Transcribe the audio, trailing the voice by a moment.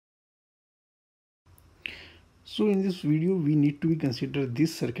So in this video we need to consider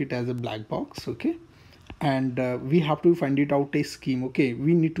this circuit as a black box, okay, and we have to find it out a scheme. Okay,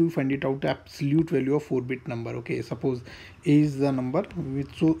 we need to find it out the absolute value of 4-bit number. Okay, suppose a is the number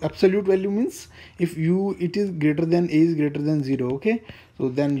so absolute value means if it is greater than a is greater than 0, okay, so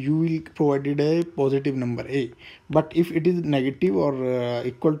then you will provided a positive number a, but if it is negative or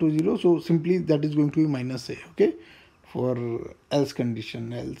equal to 0, so simply that is going to be minus a, okay, for else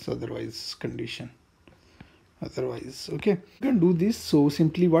condition, else otherwise condition, otherwise. Okay, you can do this. So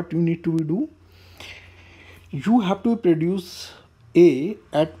simply what you need to do, you have to produce a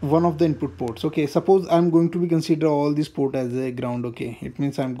at one of the input ports. Okay, suppose I'm going to be consider all this port as a ground. Okay, it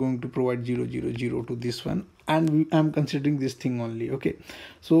means I'm going to provide 0 0 0 to this one, and I'm considering this thing only. Okay,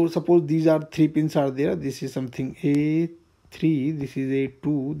 so suppose these are 3 pins are there. This is something a3, this is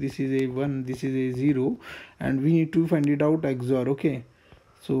a2, this is a1, this is a0, and we need to find it out XOR. Okay,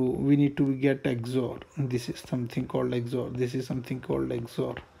 so we need to get XOR. This is something called XOR, this is something called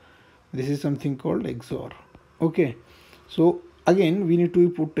XOR, this is something called XOR. Okay, so again we need to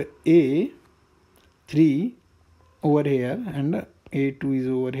put a3 over here and a2 is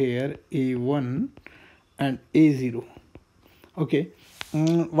over here, a1 and a0. Okay,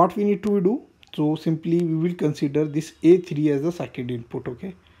 what we need to do, so simply we will consider this a3 as the second input.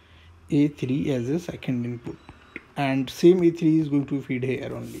 Okay, a3 as a second input, and same a3 is going to feed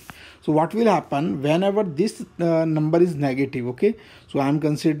here only. So what will happen whenever this number is negative? Okay, so I am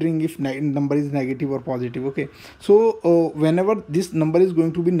considering if number is negative or positive. Okay, so whenever this number is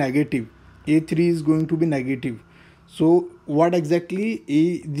going to be negative, a3 is going to be negative, so what exactly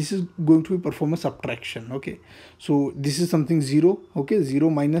this is going to be perform a subtraction. Okay, so this is something 0. Okay, 0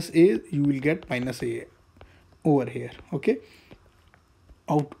 minus a, you will get minus a over here. Okay,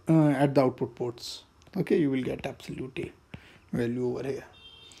 out at the output ports. Okay, you will get absolute a value over here.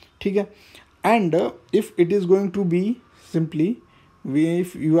 Okay, and if it is going to be simply,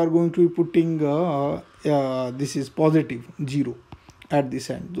 if you are going to be putting this is positive 0 at this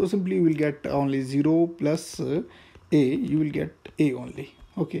end, so simply you will get only 0 plus a, you will get a only.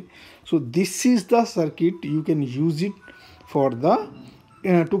 Okay, so this is the circuit, you can use it for the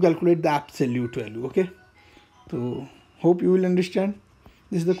to calculate the absolute value. Okay, so hope you will understand.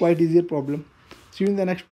 This is the quite easier problem. See you in the next